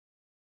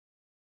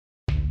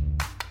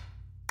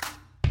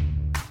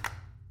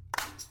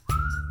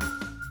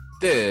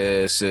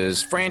This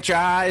is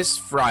Franchise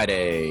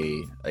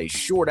Friday, a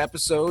short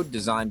episode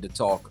designed to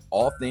talk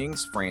all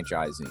things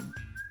franchising.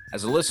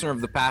 As a listener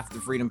of the Path to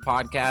Freedom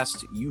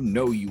podcast, you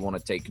know you want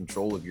to take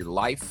control of your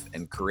life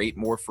and create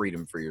more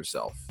freedom for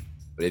yourself.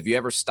 But have you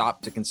ever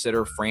stopped to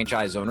consider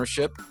franchise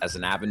ownership as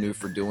an avenue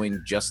for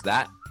doing just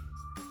that?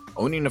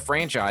 Owning a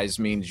franchise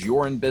means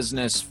you're in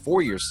business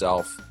for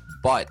yourself,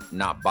 but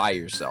not by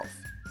yourself.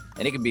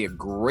 And it can be a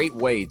great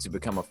way to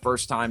become a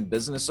first-time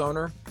business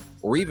owner,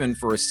 or even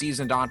for a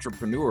seasoned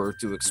entrepreneur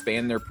to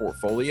expand their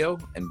portfolio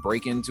and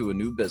break into a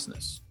new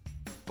business.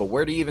 But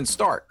where do you even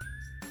start?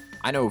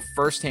 I know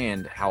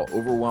firsthand how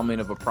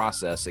overwhelming of a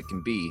process it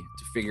can be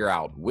to figure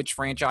out which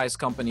franchise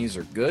companies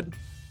are good,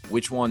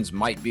 which ones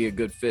might be a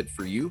good fit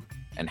for you,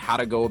 and how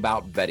to go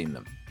about vetting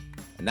them.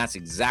 And that's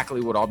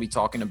exactly what I'll be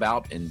talking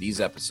about in these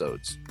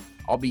episodes.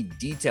 I'll be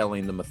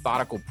detailing the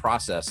methodical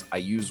process I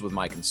use with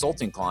my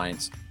consulting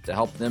clients to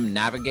help them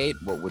navigate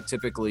what would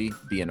typically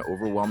be an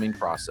overwhelming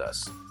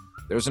process.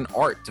 There's an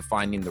art to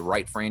finding the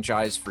right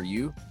franchise for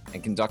you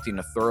and conducting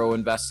a thorough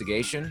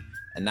investigation,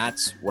 and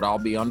that's what I'll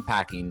be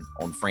unpacking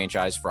on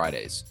Franchise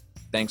Fridays.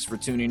 Thanks for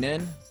tuning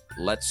in.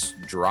 Let's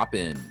drop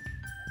in.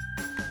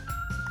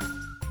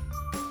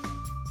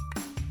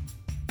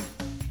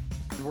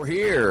 We're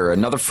here.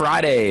 Another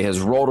Friday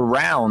has rolled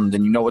around,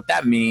 and you know what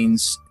that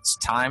means. It's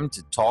time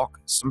to talk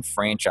some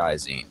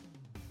franchising.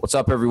 What's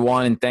up,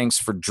 everyone, and thanks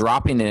for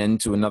dropping in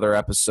to another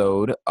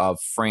episode of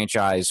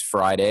Franchise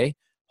Friday.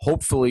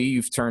 Hopefully,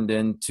 you've turned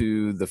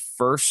into the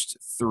first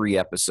 3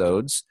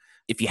 episodes.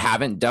 If you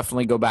haven't,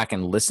 definitely go back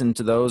and listen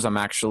to those. I'm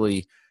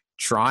actually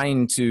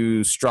trying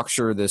to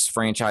structure this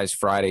Franchise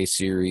Friday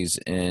series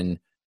in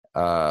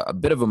a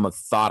bit of a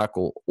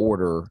methodical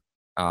order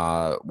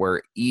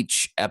where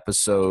each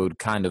episode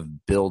kind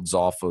of builds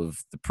off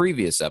of the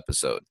previous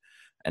episode.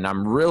 And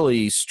I'm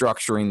really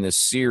structuring this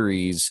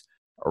series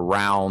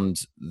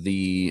around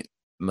the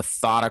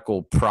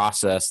methodical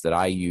process that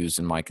I use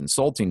in my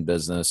consulting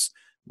business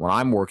when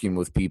I'm working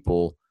with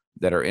people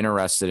that are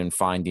interested in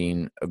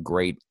finding a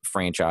great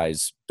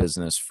franchise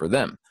business for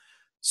them.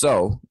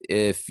 So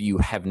if you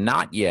have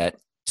not yet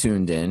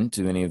tuned in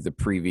to any of the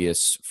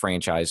previous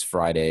Franchise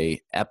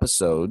Friday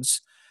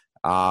episodes,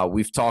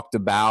 we've talked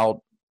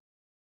about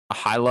a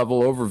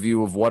high-level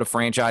overview of what a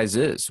franchise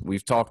is.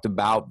 We've talked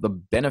about the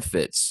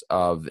benefits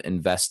of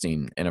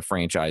investing in a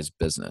franchise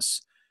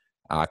business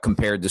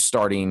compared to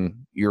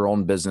starting your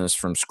own business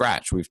from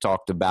scratch. We've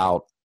talked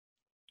about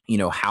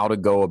how to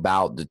go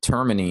about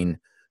determining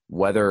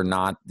whether or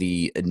not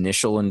the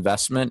initial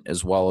investment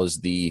as well as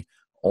the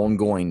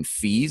ongoing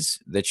fees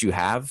that you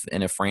have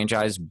in a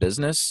franchise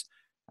business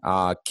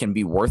can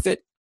be worth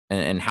it,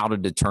 and how to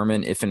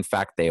determine if in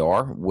fact they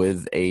are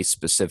with a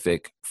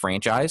specific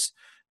franchise.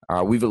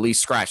 We've at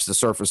least scratched the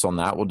surface on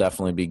that. We'll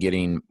definitely be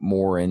getting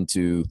more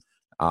into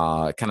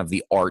kind of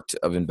the art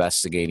of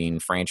investigating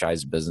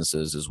franchise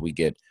businesses as we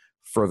get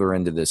further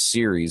into this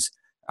series.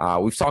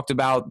 We've talked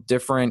about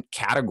different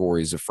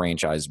categories of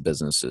franchise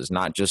businesses,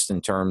 not just in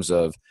terms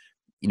of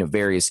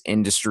various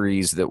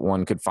industries that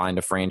one could find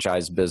a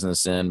franchise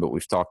business in, but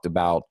we've talked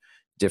about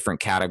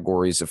different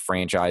categories of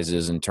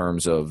franchises in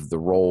terms of the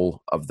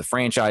role of the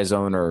franchise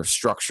owner,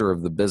 structure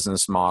of the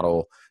business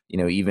model,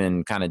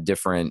 even kind of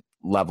different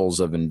levels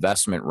of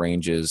investment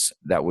ranges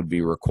that would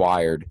be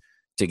required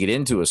to get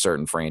into a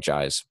certain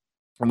franchise.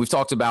 And we've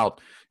talked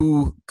about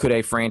who could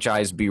a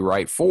franchise be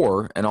right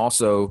for, and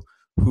also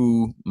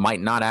who might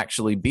not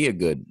actually be a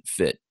good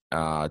fit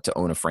to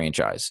own a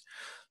franchise.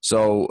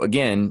 So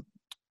again,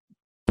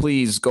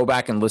 please go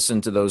back and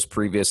listen to those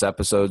previous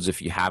episodes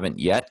if you haven't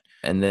yet.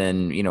 And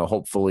then,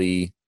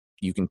 hopefully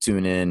you can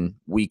tune in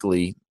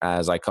weekly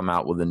as I come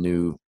out with a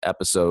new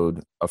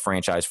episode of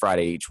Franchise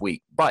Friday each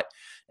week. But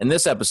in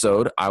this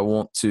episode, I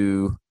want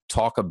to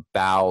talk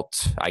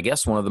about, I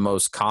guess, one of the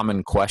most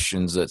common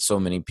questions that so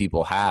many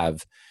people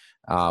have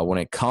when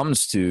it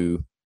comes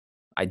to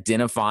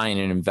identifying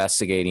and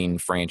investigating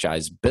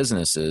franchise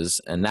businesses,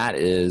 and that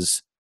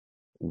is,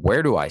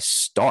 where do I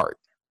start?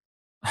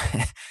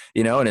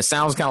 And it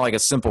sounds kind of like a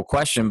simple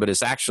question, but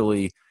it's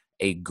actually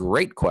a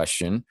great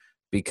question,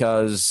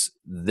 because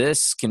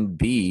this can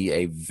be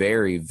a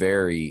very,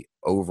 very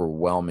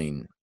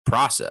overwhelming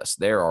process.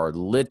 There are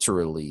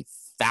literally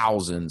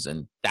thousands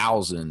and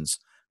thousands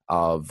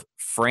of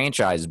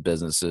franchise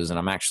businesses, and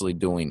I'm actually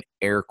doing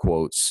air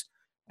quotes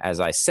as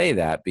I say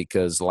that,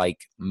 because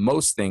like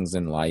most things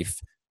in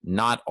life,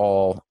 not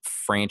all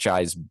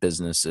franchise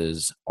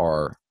businesses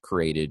are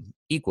created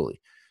equally.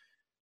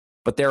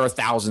 But there are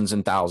thousands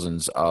and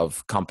thousands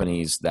of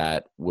companies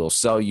that will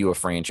sell you a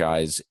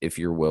franchise if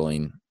you're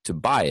willing to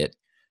buy it.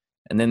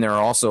 And then there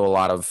are also a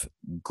lot of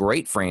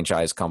great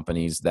franchise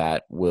companies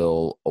that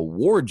will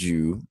award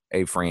you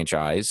a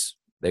franchise.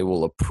 They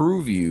will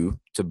approve you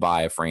to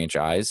buy a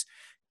franchise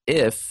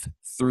if,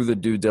 through the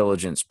due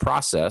diligence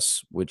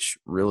process, which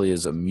really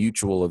is a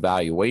mutual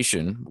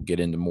evaluation, we'll get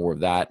into more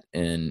of that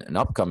in an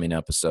upcoming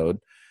episode,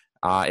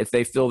 if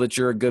they feel that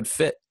you're a good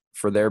fit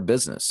for their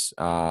business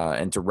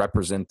and to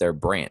represent their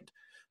brand.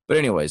 But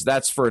anyways,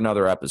 that's for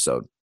another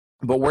episode.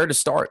 but where to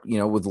start,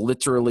 with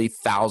literally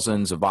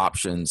thousands of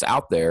options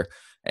out there.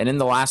 And in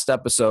the last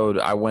episode,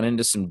 I went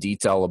into some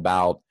detail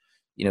about,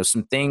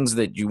 some things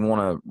that you want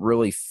to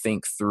really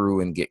think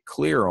through and get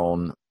clear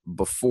on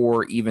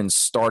before even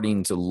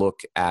starting to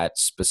look at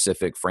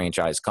specific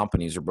franchise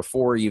companies, or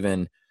before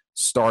even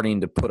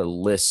starting to put a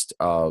list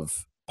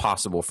of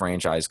possible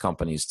franchise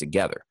companies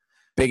together.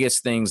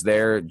 Biggest things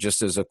there,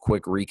 just as a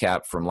quick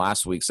recap from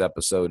last week's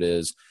episode,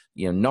 is,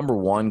 number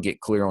one,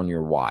 get clear on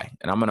your why.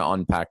 And I'm going to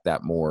unpack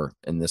that more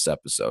in this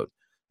episode.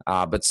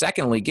 But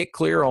secondly, get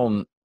clear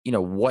on,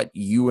 what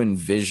you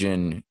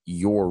envision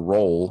your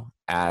role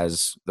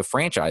as the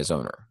franchise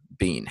owner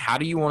being. How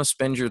do you want to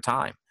spend your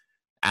time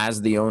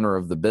as the owner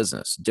of the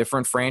business?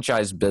 Different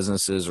franchise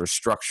businesses are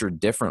structured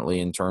differently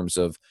in terms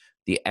of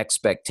the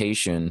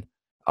expectation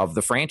of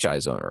the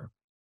franchise owner,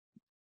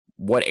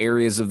 what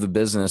areas of the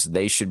business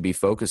they should be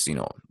focusing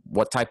on,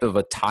 what type of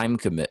a time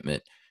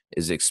commitment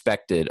is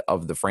expected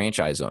of the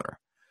franchise owner.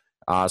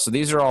 So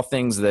these are all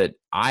things that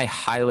I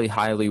highly,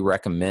 highly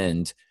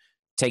recommend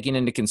taking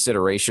into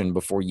consideration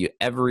before you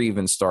ever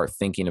even start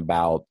thinking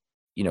about,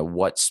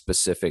 what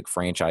specific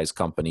franchise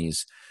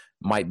companies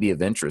might be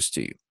of interest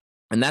to you.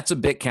 And that's a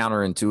bit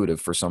counterintuitive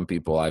for some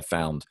people, I've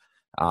found.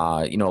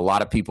 A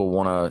lot of people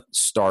want to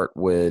start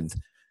with,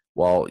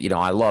 well,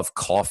 I love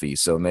coffee,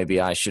 so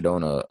maybe I should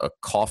own a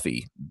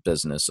coffee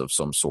business of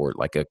some sort,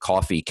 like a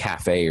coffee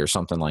cafe or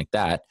something like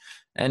that.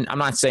 And I'm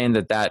not saying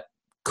that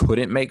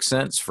couldn't make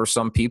sense for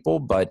some people,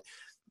 but,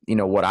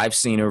 what I've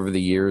seen over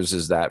the years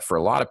is that for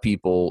a lot of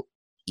people,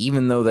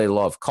 even though they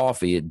love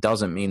coffee, it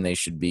doesn't mean they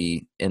should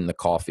be in the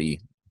coffee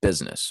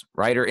business,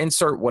 right? Or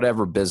insert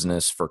whatever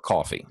business for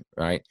coffee,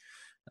 right?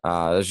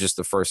 That's just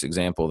the first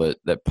example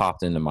that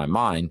popped into my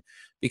mind,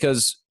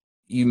 because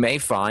you may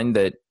find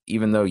that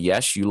even though,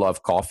 yes, you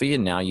love coffee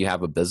and now you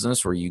have a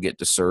business where you get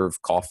to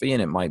serve coffee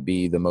and it might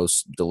be the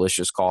most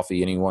delicious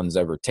coffee anyone's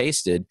ever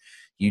tasted,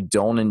 you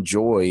don't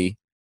enjoy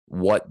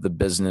what the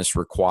business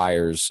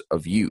requires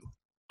of you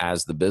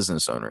as the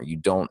business owner. You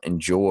don't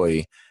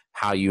enjoy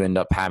how you end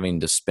up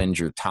having to spend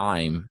your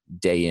time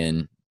day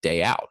in,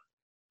 day out.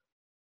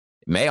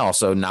 It may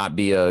also not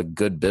be a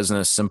good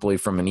business simply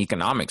from an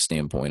economic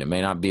standpoint. It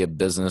may not be a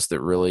business that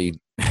really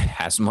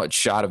has much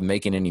shot of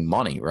making any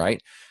money,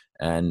 right?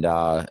 And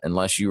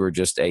unless you were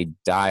just a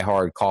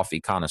diehard coffee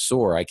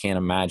connoisseur, I can't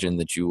imagine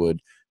that you would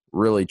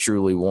really,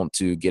 truly want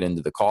to get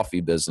into the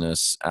coffee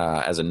business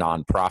as a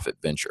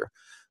nonprofit venture.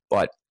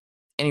 But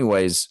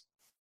anyways,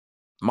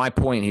 my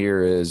point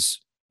here is,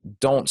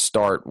 don't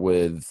start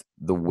with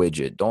the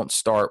widget. Don't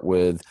start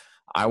with,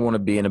 I want to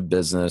be in a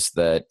business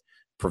that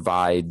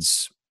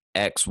provides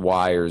X,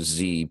 Y, or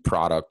Z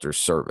product or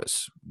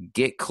service.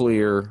 Get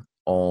clear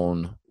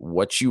on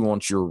what you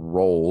want your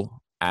role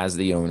as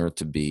the owner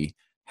to be,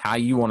 how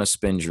you want to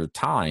spend your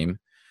time.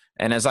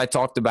 And as I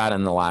talked about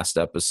in the last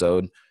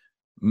episode,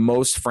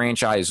 most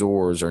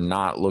franchisors are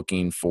not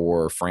looking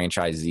for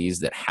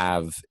franchisees that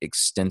have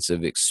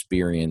extensive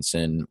experience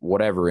in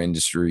whatever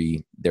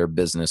industry their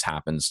business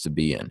happens to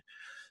be in.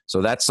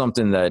 So that's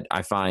something that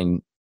I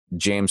find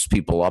jams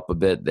people up a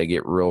bit. They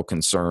get real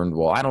concerned.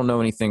 Well, I don't know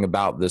anything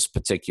about this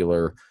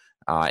particular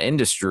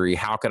industry.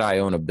 How could I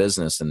own a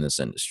business in this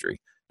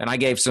industry? And I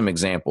gave some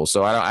examples.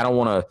 So I don't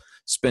want to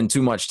spend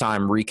too much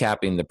time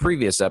recapping the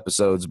previous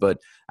episodes, but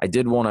I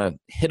did want to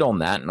hit on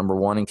that, number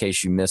one, in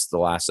case you missed the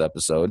last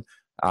episode.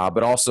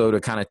 But also to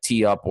kind of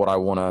tee up what I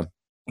want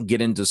to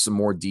get into some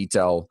more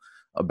detail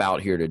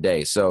about here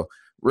today. So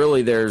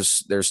really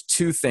there's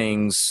two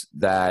things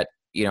that,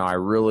 I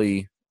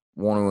really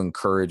want to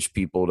encourage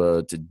people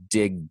to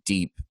dig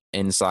deep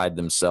inside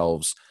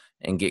themselves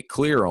and get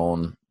clear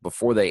on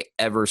before they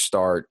ever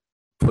start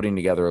putting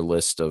together a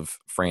list of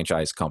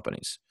franchise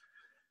companies.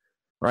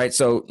 Right?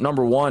 So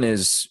number one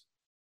is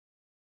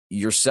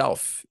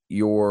yourself,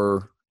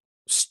 your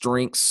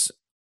strengths,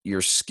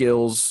 your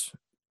skills,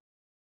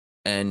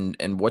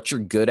 and what you're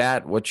good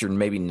at, what you're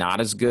maybe not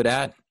as good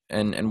at,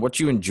 and what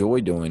you enjoy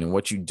doing and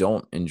what you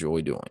don't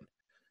enjoy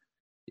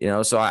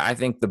doing. So I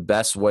think the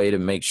best way to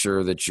make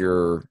sure that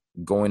you're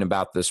going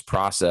about this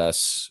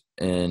process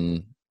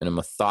in a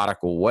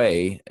methodical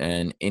way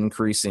and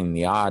increasing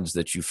the odds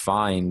that you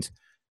find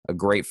a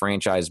great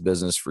franchise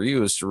business for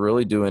you is to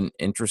really do an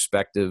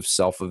introspective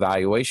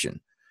self-evaluation,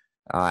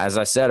 as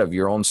I said, of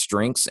your own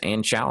strengths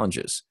and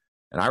challenges.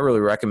 And I really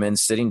recommend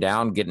sitting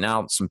down, getting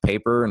out some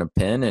paper and a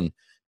pen, and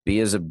be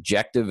as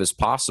objective as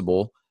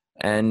possible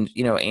and,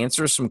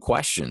 answer some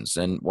questions.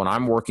 And when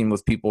I'm working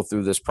with people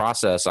through this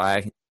process,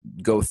 I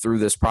go through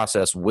this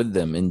process with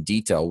them in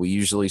detail. We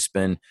usually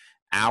spend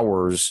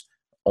hours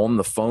on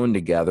the phone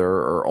together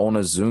or on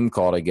a Zoom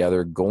call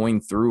together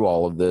going through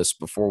all of this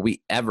before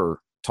we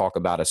ever talk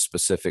about a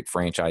specific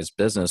franchise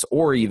business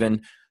or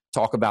even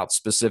talk about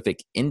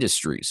specific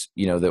industries,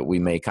 that we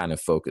may kind of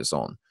focus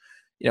on.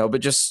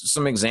 But just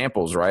some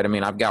examples, right? I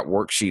mean, I've got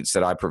worksheets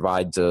that I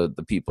provide to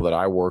the people that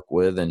I work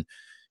with. And,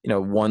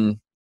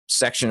 one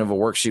section of a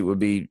worksheet would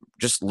be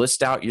just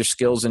list out your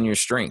skills and your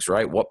strengths,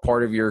 right? What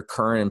part of your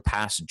current and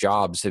past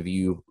jobs have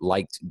you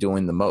liked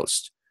doing the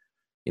most?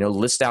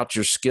 List out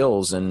your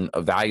skills and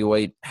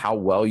evaluate how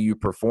well you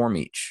perform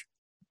each,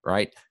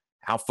 right?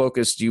 How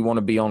focused do you want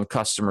to be on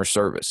customer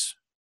service?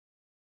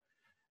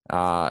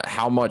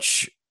 How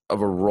much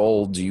of a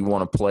role do you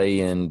want to play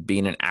in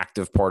being an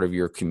active part of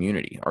your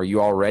community? Are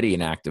you already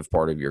an active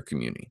part of your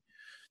community?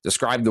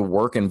 Describe the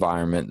work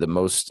environment that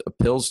most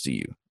appeals to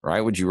you,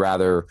 right? Would you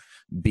rather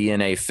be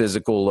in a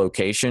physical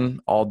location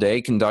all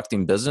day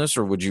conducting business,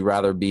 or would you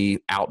rather be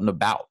out and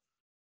about?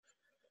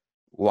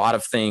 A lot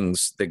of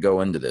things that go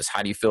into this.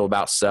 How do you feel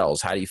about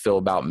sales? How do you feel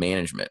about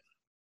management?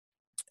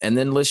 And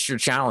then list your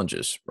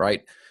challenges,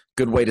 right?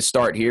 Good way to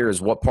start here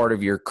is, what part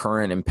of your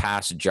current and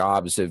past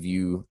jobs have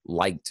you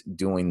liked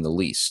doing the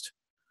least,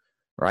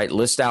 right?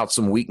 List out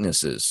some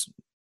weaknesses,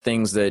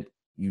 things that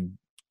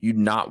you'd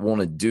not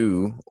want to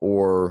do,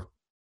 or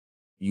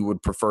you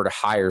would prefer to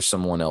hire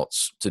someone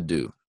else to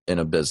do in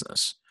a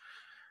business,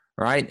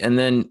 right? And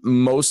then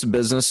most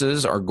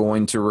businesses are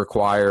going to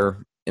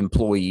require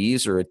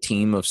employees or a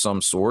team of some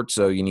sort.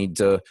 So you need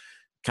to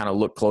kind of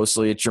look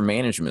closely at your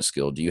management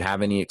skill. Do you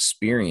have any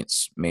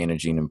experience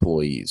managing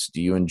employees?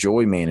 Do you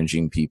enjoy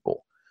managing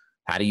people?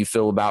 How do you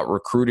feel about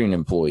recruiting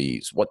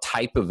employees? What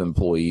type of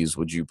employees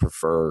would you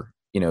prefer,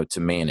 to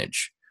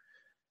manage?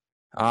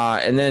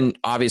 And then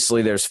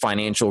obviously there's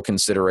financial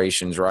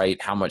considerations,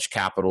 right? How much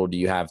capital do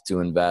you have to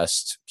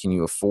invest? Can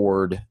you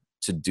afford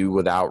to do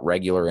without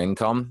regular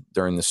income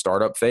during the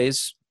startup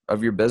phase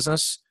of your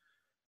business?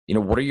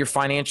 What are your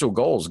financial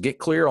goals? Get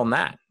clear on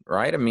that,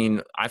 right? I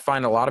mean, I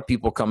find a lot of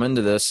people come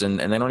into this and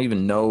they don't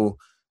even know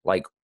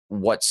like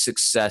what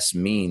success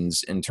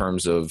means in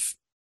terms of,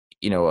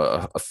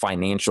 a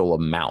financial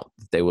amount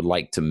they would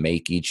like to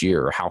make each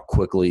year, or how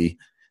quickly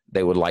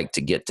they would like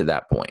to get to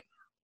that point.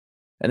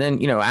 And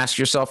then, ask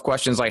yourself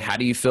questions like, how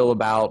do you feel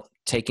about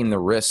taking the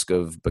risk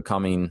of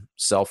becoming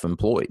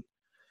self-employed?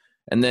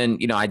 And then,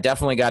 I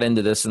definitely got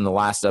into this in the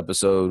last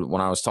episode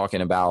when I was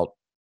talking about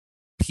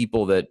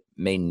people that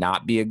may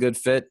not be a good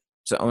fit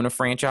to own a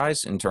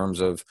franchise, in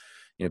terms of,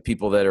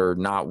 people that are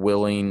not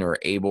willing or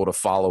able to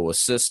follow a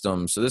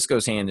system. So this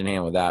goes hand in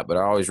hand with that. But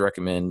I always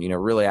recommend,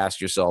 really ask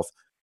yourself,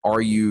 are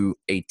you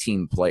a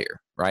team player,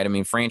 right? I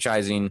mean,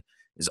 franchising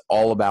is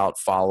all about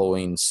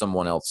following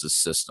someone else's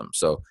system.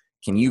 So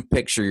can you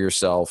picture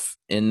yourself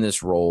in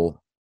this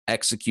role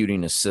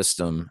executing a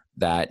system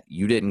that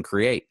you didn't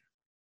create,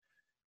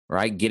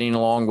 right? Getting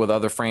along with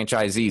other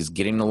franchisees,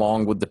 getting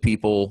along with the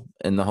people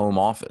in the home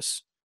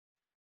office.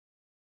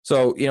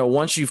 So,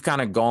 once you've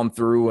kind of gone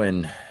through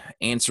and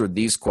answered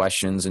these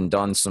questions and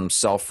done some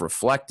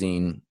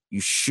self-reflecting, you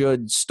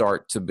should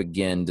start to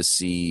begin to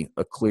see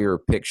a clearer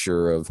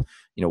picture of,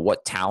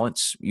 what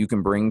talents you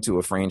can bring to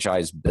a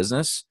franchise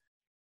business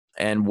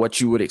and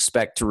what you would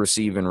expect to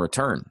receive in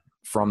return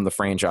from the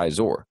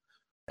franchisor.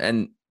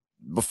 And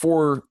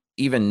before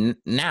even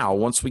now,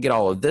 once we get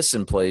all of this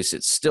in place,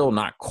 it's still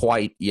not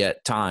quite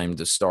yet time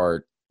to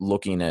start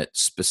looking at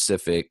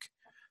specific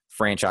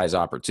franchise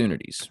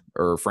opportunities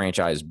or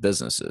franchise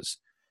businesses.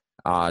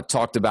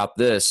 Talked about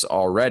this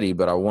already,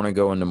 but I want to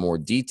go into more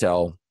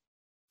detail.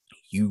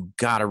 You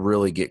got to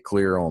really get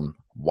clear on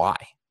why.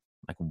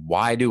 Like,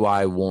 why do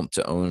I want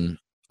to own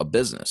a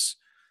business?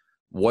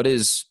 What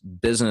is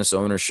business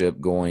ownership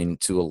going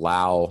to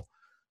allow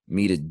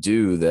me to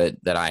do that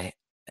I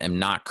am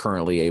not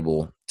currently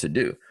able to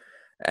do?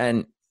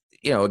 And,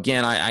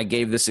 again, I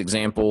gave this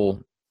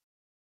example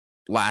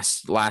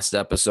last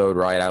episode,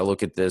 right? I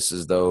look at this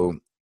as though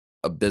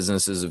a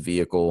business is a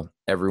vehicle.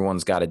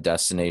 Everyone's got a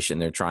destination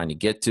they're trying to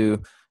get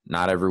to.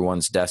 Not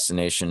everyone's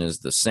destination is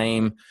the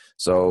same.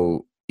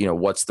 So,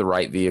 what's the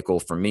right vehicle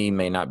for me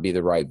may not be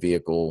the right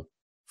vehicle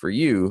for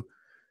you.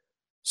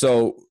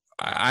 So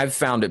I've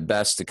found it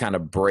best to kind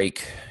of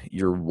break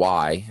your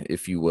why,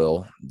 if you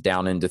will,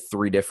 down into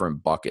 3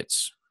 different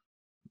buckets.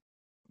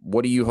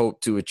 What do you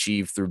hope to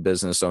achieve through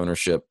business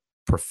ownership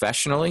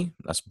professionally?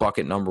 That's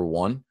bucket number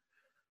 1.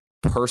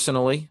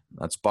 Personally,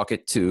 that's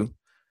bucket 2.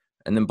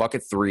 And then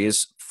bucket 3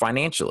 is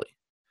financially.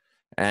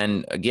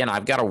 And again,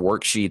 I've got a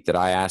worksheet that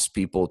I ask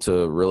people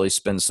to really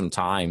spend some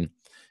time,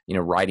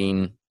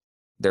 writing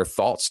their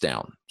thoughts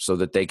down so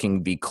that they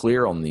can be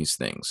clear on these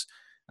things.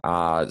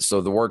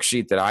 So the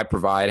worksheet that I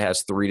provide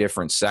has 3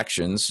 different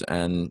sections,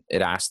 and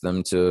it asks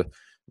them to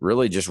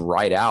really just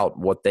write out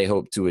what they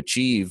hope to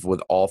achieve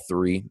with all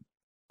 3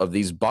 of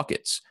these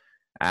buckets.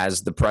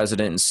 As the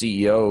president and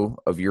CEO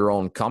of your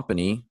own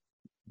company,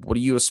 what do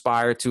you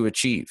aspire to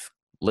achieve?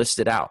 List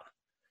it out,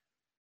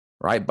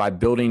 right? By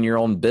building your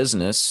own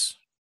business,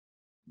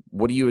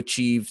 what do you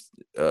achieve?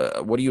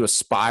 What do you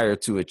aspire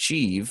to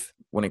achieve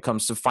when it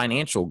comes to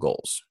financial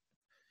goals?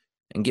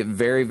 And get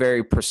very,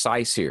 very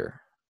precise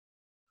here.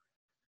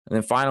 And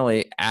then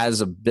finally,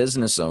 as a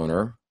business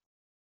owner,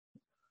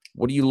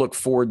 what do you look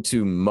forward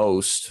to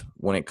most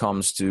when it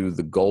comes to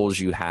the goals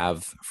you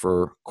have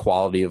for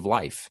quality of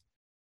life?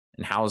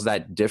 And how is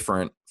that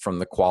different from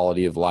the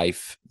quality of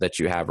life that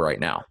you have right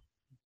now?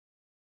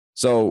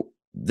 So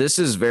this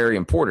is very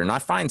important. I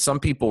find some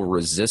people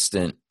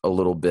resistant a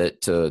little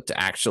bit to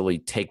actually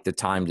take the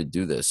time to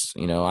do this.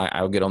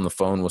 I'll get on the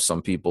phone with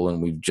some people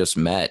and we've just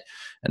met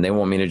and they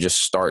want me to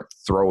just start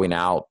throwing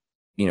out,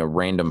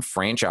 random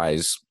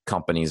franchise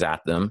companies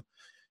at them.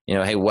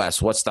 Hey,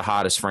 Wes, what's the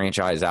hottest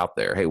franchise out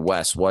there? Hey,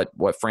 Wes, what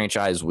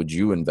franchise would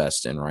you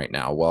invest in right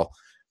now? Well,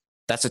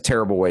 that's a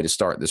terrible way to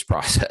start this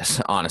process,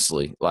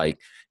 honestly. Like,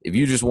 if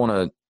you just want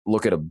to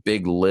look at a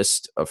big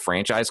list of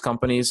franchise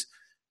companies,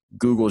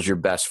 Google's your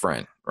best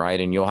friend, right?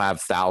 And you'll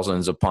have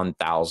thousands upon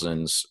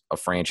thousands of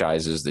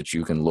franchises that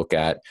you can look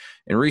at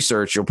and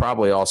research. You'll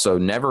probably also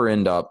never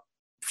end up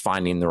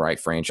finding the right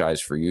franchise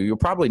for you. You'll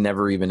probably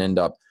never even end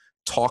up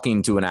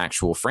talking to an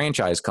actual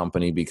franchise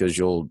company because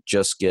you'll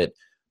just get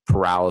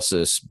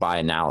paralysis by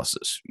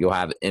analysis. You'll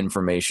have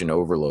information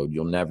overload.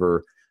 You'll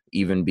never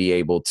even be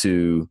able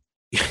to,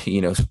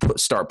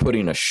 start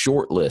putting a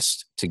short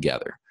list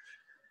together,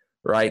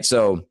 right?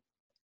 So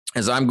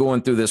as I'm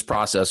going through this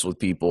process with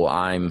people,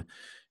 I'm,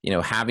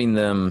 having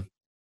them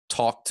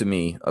talk to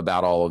me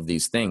about all of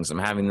these things. I'm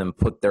having them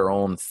put their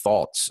own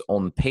thoughts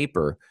on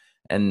paper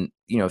and,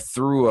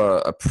 through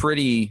a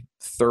pretty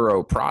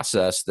thorough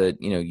process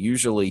that,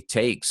 usually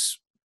takes,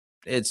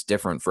 it's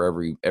different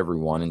for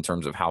everyone in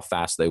terms of how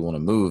fast they want to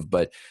move,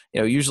 but,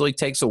 usually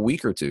takes a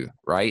week or two,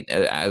 right?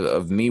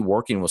 Of me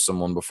working with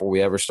someone before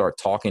we ever start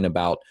talking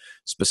about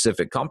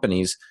specific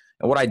companies.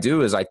 And what I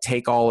do is I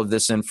take all of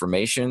this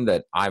information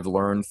that I've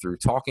learned through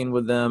talking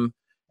with them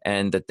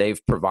and that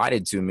they've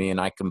provided to me, and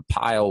I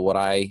compile what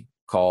I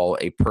call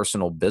a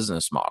personal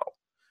business model,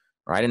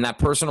 right? And that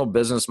personal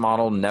business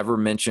model never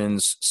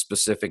mentions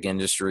specific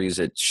industries.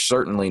 It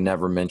certainly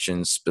never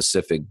mentions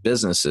specific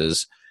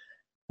businesses.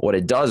 What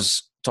it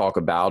does talk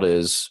about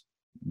is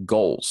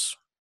goals,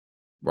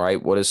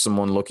 right? What is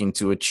someone looking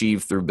to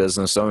achieve through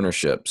business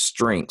ownership,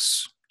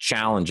 strengths,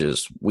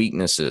 challenges,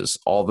 weaknesses,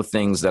 all the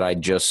things that I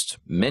just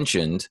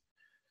mentioned,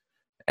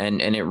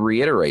 and it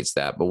reiterates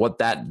that. But what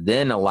that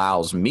then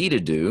allows me to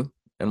do,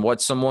 and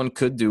what someone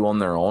could do on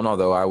their own,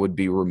 although I would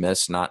be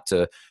remiss not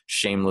to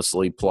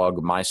shamelessly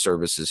plug my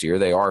services here,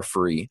 they are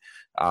free.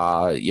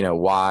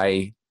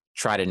 Why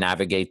try to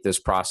navigate this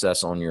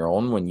process on your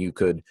own when you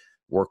could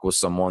work with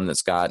someone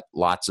that's got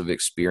lots of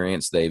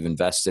experience? They've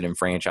invested in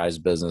franchise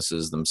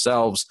businesses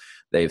themselves.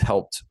 They've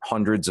helped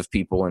hundreds of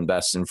people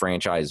invest in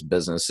franchise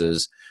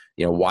businesses.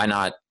 Why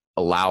not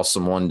allow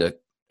someone to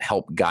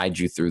help guide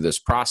you through this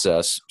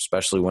process,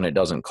 especially when it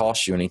doesn't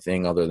cost you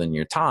anything other than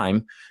your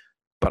time?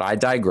 But I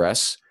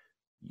digress.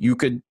 You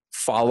could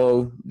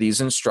follow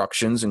these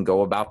instructions and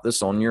go about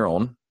this on your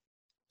own.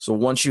 So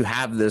once you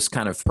have this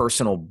kind of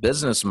personal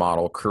business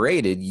model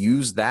created,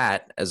 use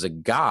that as a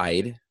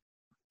guide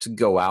to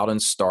go out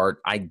and start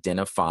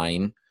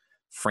identifying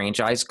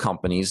franchise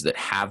companies that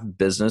have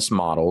business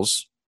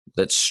models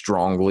that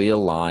strongly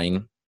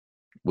align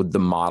with the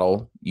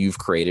model you've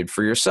created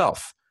for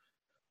yourself.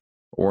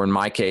 Or in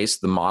my case,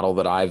 the model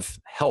that I've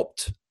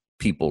helped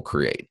people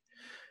create.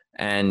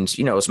 And,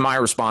 it's my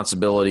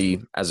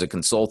responsibility as a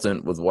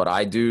consultant with what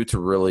I do to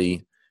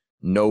really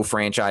know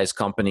franchise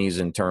companies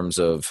in terms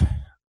of,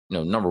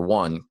 number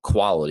one,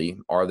 quality.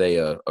 Are they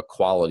a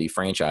quality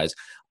franchise?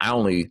 I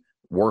only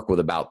work with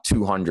about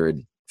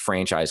 200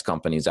 franchise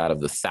companies out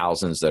of the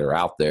thousands that are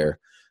out there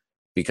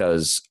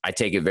because I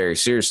take it very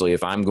seriously.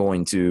 If I'm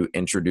going to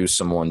introduce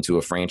someone to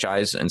a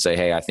franchise and say,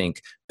 hey, I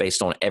think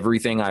based on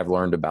everything I've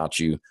learned about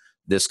you,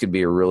 this could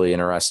be a really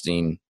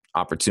interesting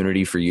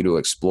opportunity for you to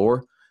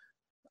explore,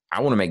 I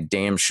want to make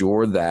damn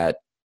sure that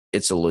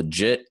it's a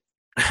legit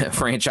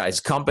franchise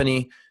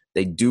company.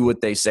 They do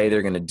what they say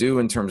they're going to do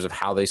in terms of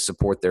how they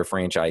support their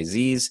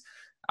franchisees.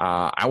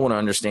 I want to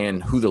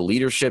understand who the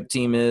leadership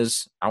team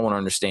is. I want to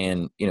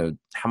understand,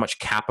 how much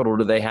capital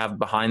do they have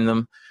behind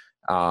them?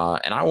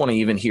 And I want to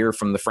even hear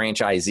from the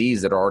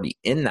franchisees that are already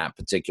in that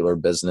particular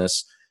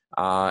business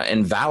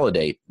and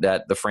validate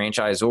that the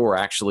franchisor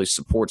actually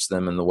supports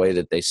them in the way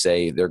that they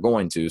say they're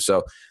going to.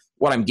 So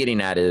what I'm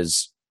getting at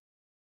is,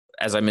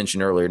 as I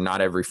mentioned earlier,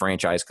 not every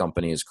franchise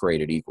company is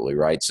created equally,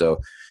 right?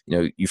 So,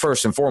 you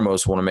first and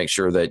foremost want to make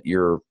sure that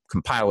you're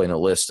compiling a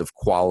list of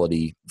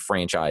quality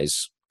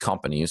franchise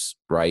companies,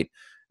 right?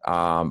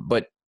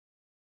 But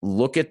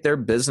look at their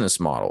business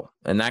model,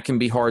 and that can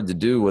be hard to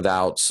do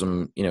without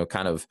some,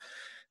 inside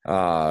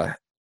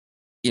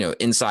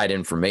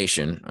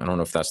information. I don't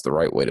know if that's the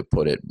right way to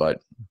put it,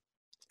 but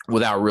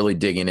without really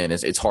digging in,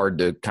 it's hard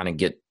to kind of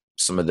get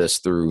some of this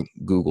through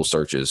Google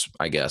searches,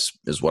 I guess,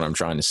 is what I'm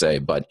trying to say.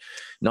 But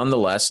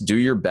nonetheless, do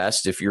your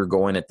best if you're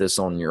going at this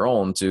on your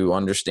own to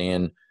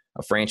understand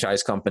a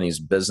franchise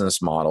company's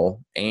business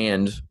model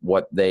and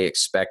what they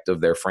expect of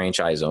their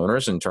franchise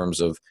owners in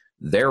terms of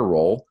their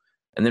role,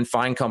 and then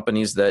find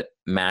companies that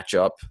match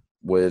up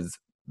with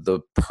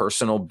the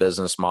personal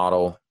business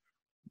model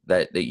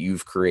that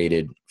you've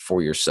created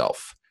for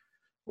yourself,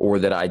 or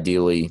that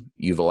ideally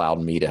you've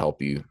allowed me to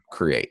help you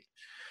create.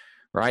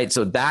 Right.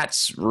 So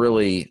that's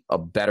really a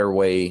better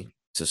way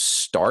to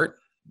start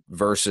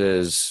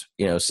versus,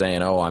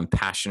 saying, oh, I'm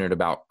passionate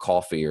about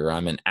coffee, or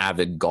I'm an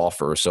avid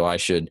golfer, so I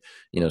should,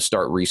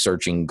 start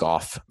researching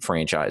golf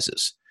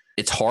franchises.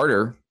 It's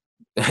harder.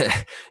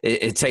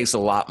 It takes a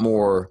lot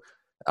more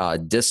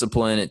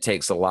discipline. It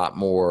takes a lot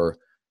more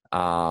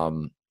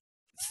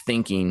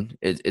thinking.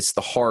 It's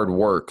the hard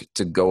work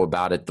to go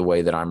about it the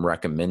way that I'm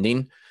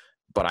recommending,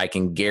 but I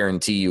can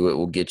guarantee you it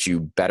will get you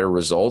better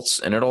results,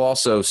 and it'll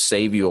also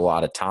save you a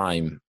lot of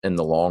time in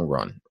the long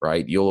run,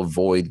 right? You'll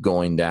avoid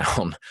going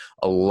down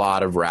a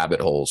lot of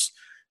rabbit holes.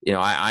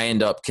 I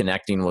end up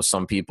connecting with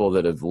some people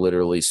that have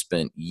literally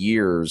spent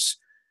years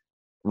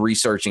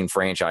researching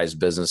franchise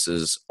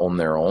businesses on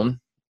their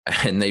own,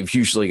 and they've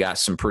usually got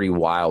some pretty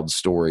wild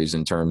stories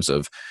in terms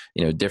of,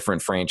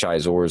 different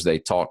franchisors they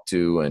talk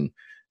to, and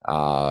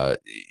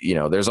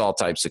there's all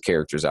types of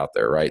characters out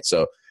there, right?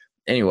 So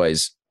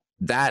anyways,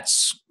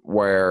 that's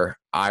where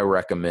I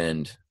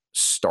recommend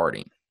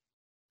starting,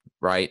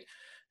 right?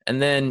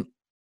 And then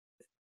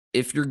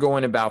if you're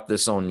going about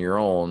this on your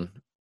own,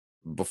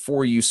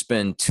 before you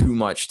spend too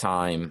much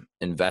time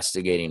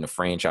investigating a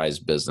franchise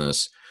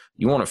business,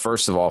 you want to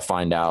first of all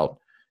find out,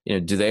 do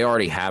they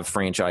already have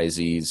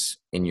franchisees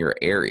in your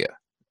area?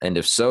 And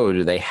if so,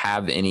 do they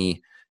have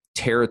any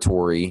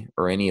territory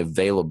or any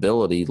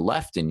availability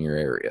left in your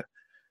area?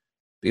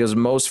 Because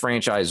most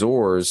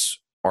franchisors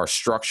are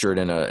structured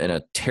in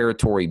a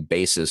territory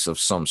basis of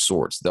some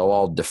sorts. They'll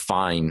all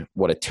define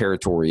what a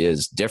territory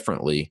is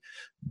differently,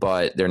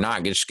 but they're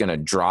not just going to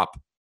drop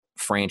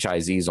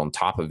franchisees on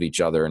top of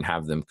each other and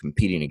have them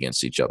competing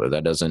against each other.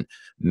 That doesn't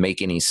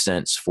make any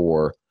sense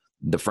for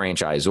the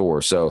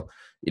franchisor. So,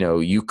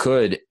 you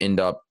could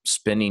end up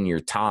spending your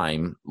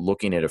time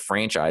looking at a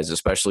franchise,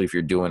 especially if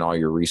you're doing all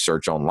your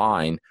research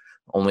online,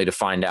 only to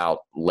find out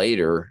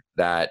later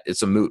that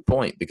it's a moot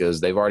point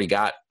because they've already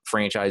got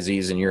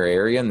franchisees in your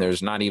area and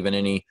there's not even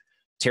any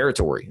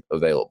territory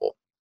available.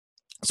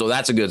 So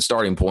that's a good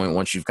starting point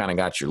once you've kind of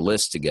got your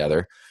list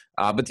together.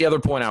 But the other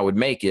point I would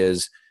make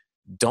is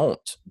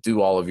don't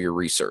do all of your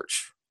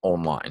research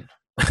online,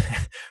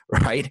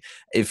 right?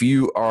 If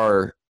you're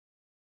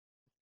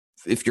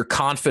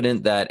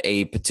confident that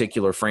a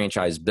particular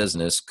franchise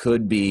business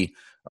could be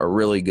a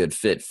really good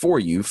fit for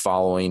you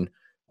following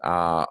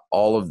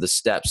all of the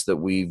steps that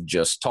we've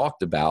just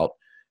talked about,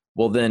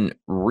 well, then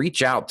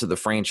reach out to the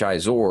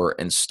franchisor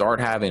and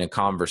start having a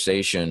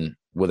conversation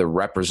with a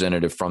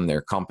representative from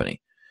their company.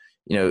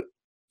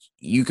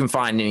 You can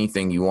find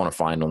anything you want to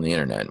find on the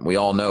internet. We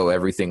all know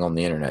everything on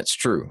the internet's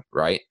true,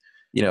 right?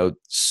 Get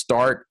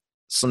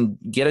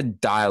a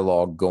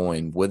dialogue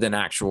going with an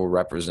actual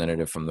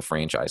representative from the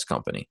franchise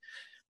company.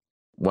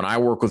 When I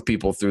work with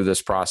people through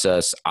this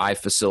process, I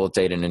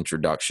facilitate an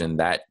introduction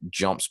that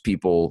jumps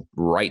people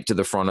right to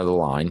the front of the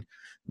line.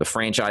 The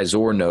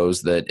franchisor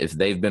knows that if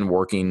they've been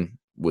working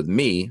with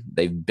me,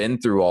 they've been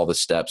through all the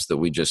steps that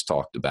we just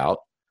talked about.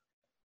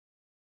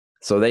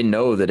 So they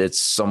know that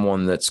it's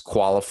someone that's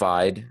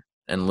qualified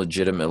and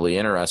legitimately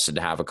interested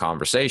to have a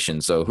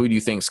conversation. So who do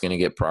you think is going to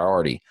get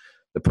priority?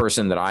 The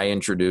person that I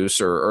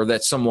introduce, or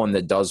that someone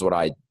that does what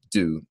I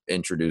do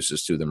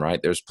introduces to them, right?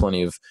 There's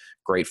plenty of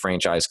great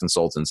franchise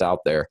consultants out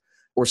there,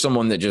 or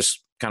someone that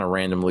just kind of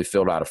randomly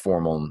filled out a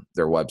form on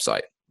their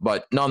website.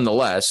 But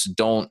nonetheless,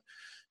 don't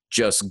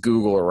just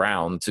Google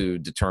around to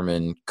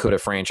determine could a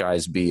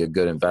franchise be a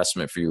good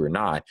investment for you or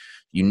not.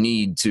 You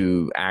need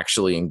to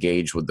actually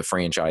engage with the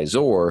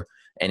franchisor,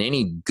 and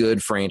any good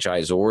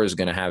franchisor is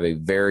going to have a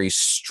very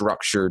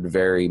structured,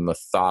 very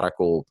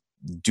methodical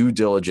due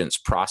diligence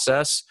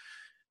process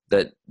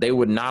that they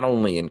would not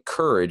only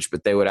encourage,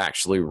 but they would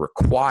actually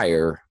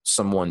require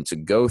someone to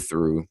go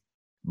through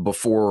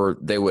before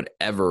they would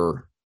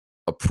ever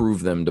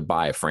approve them to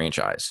buy a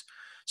franchise.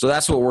 So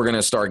that's what we're going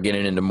to start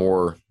getting into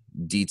more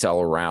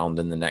detail around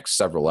in the next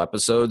several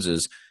episodes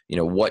is,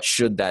 what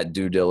should that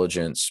due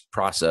diligence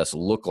process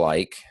look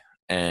like?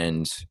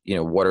 And,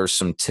 what are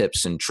some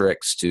tips and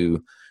tricks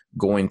to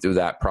going through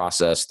that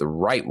process the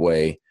right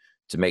way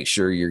to make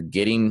sure you're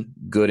getting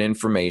good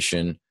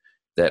information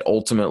that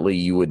ultimately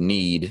you would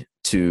need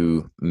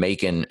to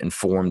make an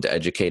informed,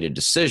 educated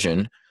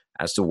decision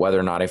as to whether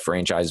or not a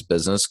franchise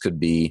business could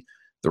be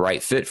the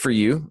right fit for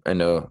you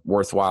and a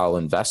worthwhile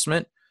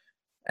investment.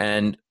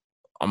 And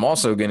I'm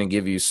also going to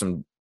give you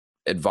some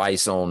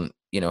advice on,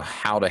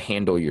 how to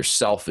handle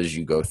yourself as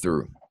you go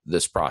through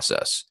this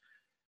process.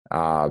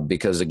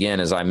 Because again,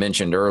 as I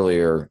mentioned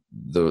earlier,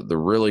 the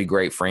really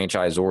great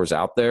franchisors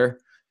out there,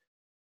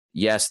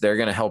 yes, they're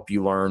going to help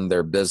you learn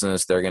their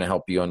business. They're going to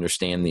help you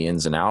understand the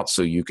ins and outs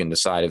so you can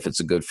decide if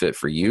it's a good fit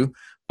for you.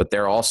 But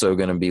they're also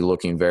going to be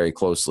looking very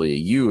closely at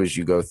you as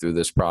you go through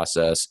this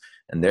process,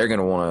 and they're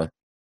going to want to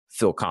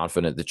feel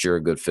confident that you're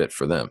a good fit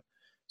for them.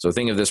 So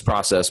think of this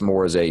process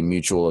more as a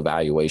mutual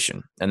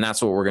evaluation. And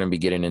that's what we're going to be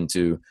getting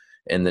into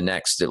in the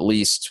next at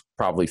least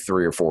probably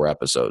 3 or 4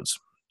 episodes.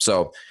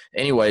 So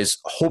anyways,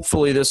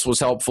 hopefully this was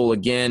helpful.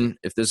 Again,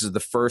 if this is the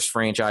first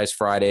Franchise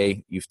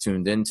Friday you've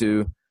tuned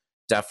into,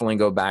 definitely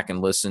go back and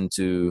listen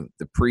to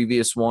the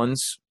previous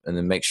ones, and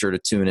then make sure to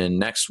tune in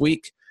next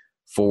week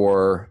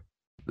for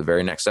the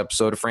very next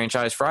episode of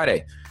Franchise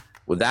Friday.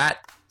 With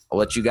that, I'll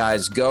let you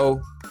guys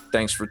go.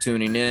 Thanks for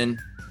tuning in.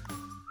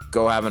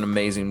 Go have an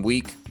amazing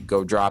week.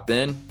 Go drop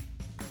in.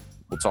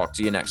 We'll talk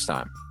to you next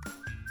time.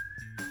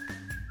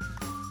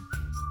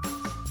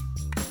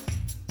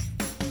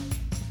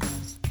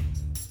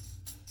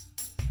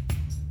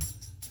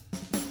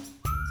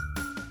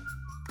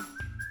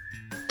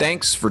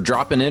 Thanks for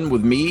dropping in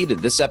with me to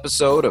this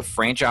episode of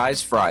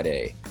Franchise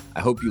Friday. I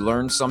hope you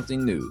learned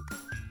something new.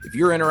 If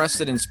you're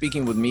interested in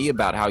speaking with me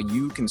about how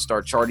you can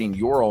start charting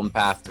your own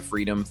path to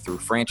freedom through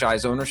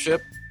franchise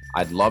ownership,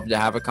 I'd love to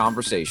have a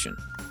conversation.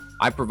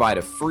 I provide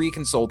a free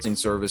consulting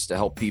service to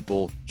help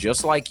people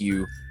just like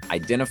you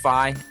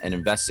identify and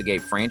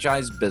investigate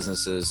franchise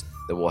businesses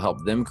that will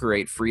help them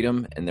create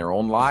freedom in their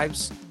own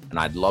lives, and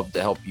I'd love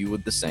to help you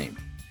with the same.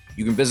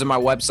 You can visit my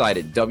website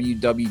at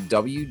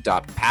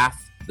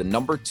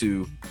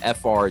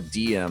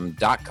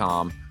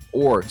www.path2frdm.com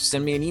or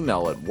send me an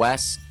email at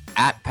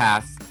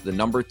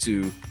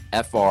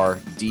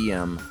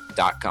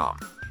wes@path2frdm.com.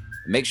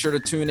 Make sure to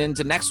tune in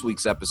to next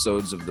week's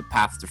episodes of the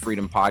Path to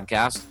Freedom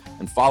podcast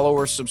and follow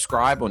or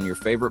subscribe on your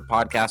favorite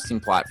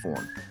podcasting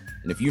platform.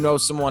 And if you know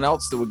someone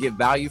else that would get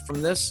value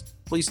from this,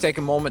 please take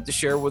a moment to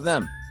share with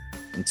them.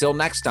 Until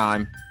next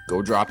time,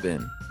 go drop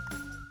in.